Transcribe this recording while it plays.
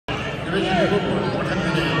Division 4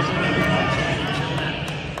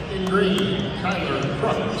 180 in green, Tyler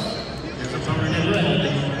Crooks. His opponent in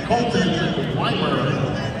red, Colton Weimer.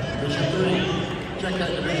 Division 3, check out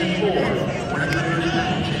Division 4 130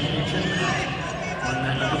 championship match on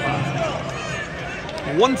mat number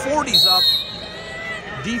 5. 140's up.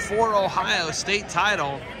 D4 Ohio state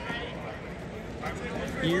title.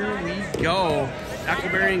 Here we go.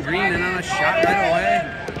 Echelberry in green and on a shot right away.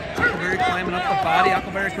 Echelberry climbing up the body.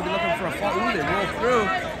 Echelberry could be looking for a fall. Ooh, they roll through.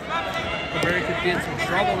 Echelberry could be in some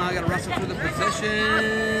trouble. Now I got to wrestle through the position.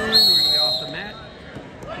 We're going to get off the mat.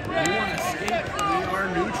 We want to escape. We are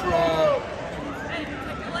neutral.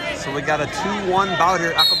 So we got a 2-1 bout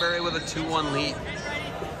here. Echelberry with a 2-1 lead.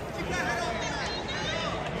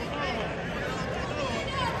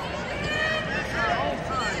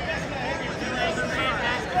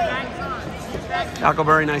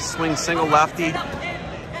 Echelberry, nice swing, single lefty.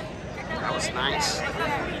 That was nice.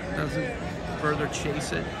 Doesn't further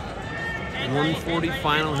chase it. 140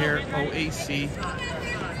 final here, OAC.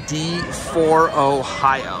 D4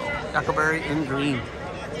 Ohio. Echelberry in green.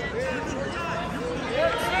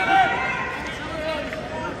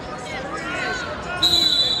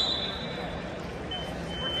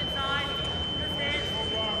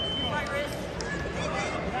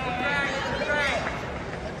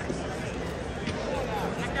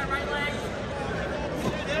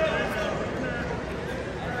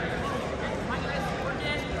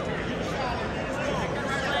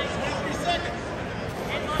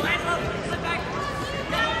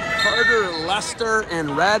 Lester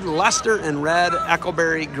and red, Lester and red,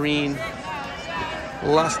 Echelberry green.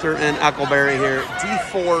 Lester and Echelberry here.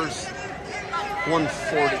 D4's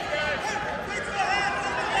 140.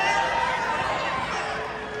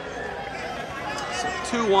 So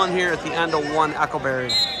 2-1 here at the end of one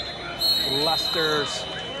Echelberry. Lester's.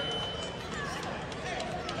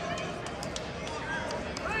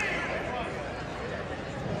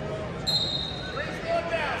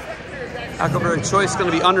 Echelberry choice going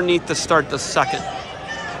to be underneath to start the second.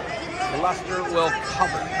 Lester will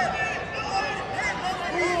cover.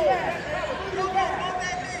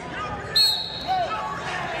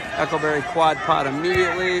 Echelberry quad pot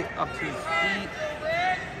immediately up to his feet.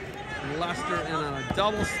 Lester and on a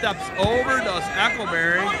double steps over does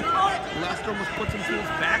Echelberry. Lester almost puts him to his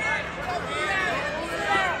back.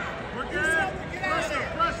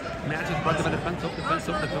 Matches bucket of defense up, defense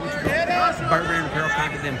up, defense up. Barbarian apparel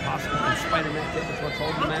conquered the impossible, and Spider-Man tape is what's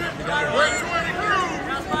holding the match together.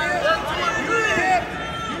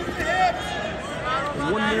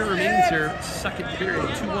 1 minute remains here, second period.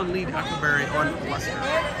 2-1 lead, Echelberry on Lester.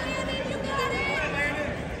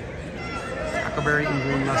 Echelberry in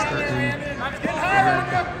green, Lester in red.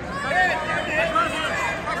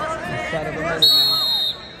 Inside of a minute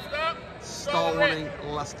now. Stall warning,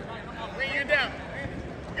 Lester. Bring you down.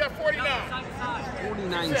 You got 49.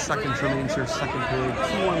 49 seconds remains here, second period.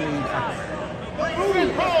 2-1 lead, Echelberry.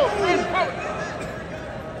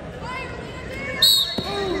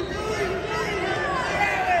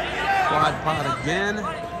 Quad pot again.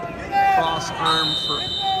 Cross arm for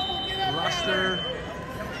Lester.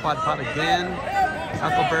 Quad pot again.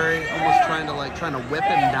 Echelberry almost trying to whip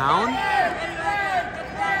him down.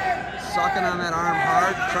 Sucking on that arm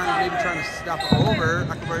hard, maybe trying to step over.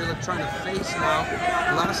 Echelberry trying to face now.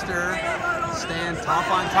 Lester stand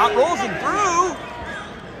top on top, rolls him through.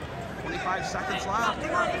 25 seconds left.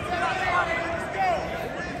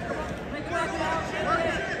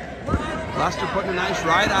 Lester putting a nice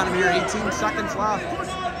ride on him here, 18 seconds left.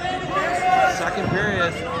 Second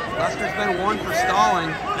period. Lester's been warned for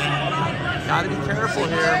stalling. Got to be careful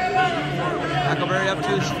here. Echelberry up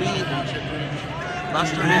to his feet.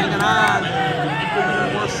 Lester hanging on.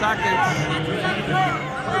 4 seconds.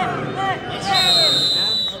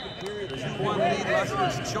 End of the period. 2-1 lead.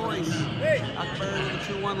 Lester's choice. Echelberry with a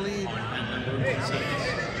 2-1 lead.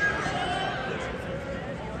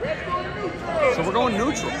 So we're going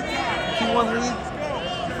neutral. 2-1 lead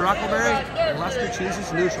for Echelberry. Lester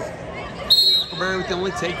chooses neutral. Echelberry with the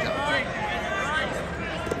only takedown.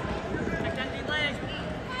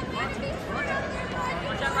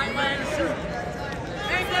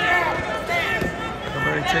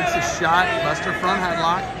 Echelberry takes a shot. Lester front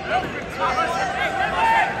headlock.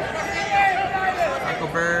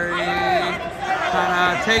 Echelberry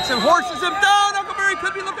kind of takes him, horses him down. Echelberry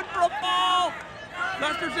could be looking for a fall.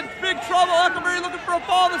 Lester's in big trouble. Echelberry looking for a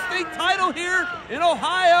fall. The state title here in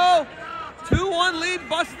Ohio. 2-1 lead.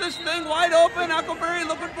 Busts this thing wide open. Echelberry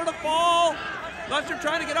looking for the fall. Lester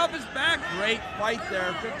trying to get off his back. Great fight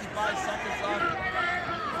there. 55 seconds left.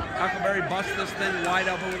 Echelberry busts this thing wide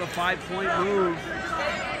open with a 5-point move.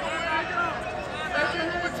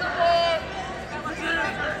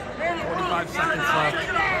 5 seconds left.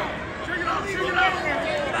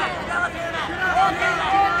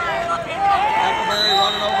 Echelberry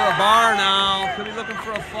running over a bar now. Could be looking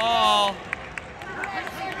for a fall.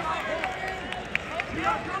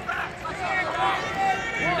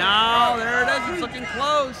 And now, there it is. It's looking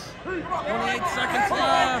close. 28 seconds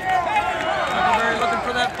left. Echelberry looking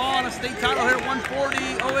for that fall on a state title here at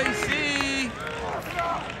 140 OAC.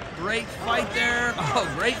 Great fight there. Oh,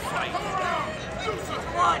 great fight.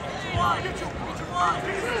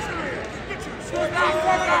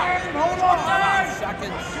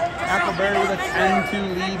 Seconds. Echelberry with a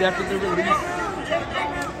 10-2 lead after the release.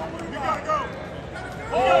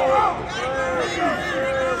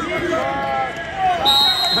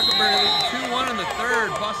 Echelberry leads 2-1 in the third.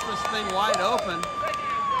 Busts this thing wide open.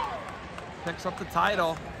 Picks up the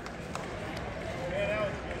title.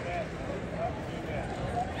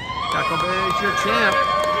 Echelberry's your champ.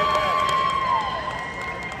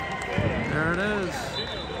 There it is.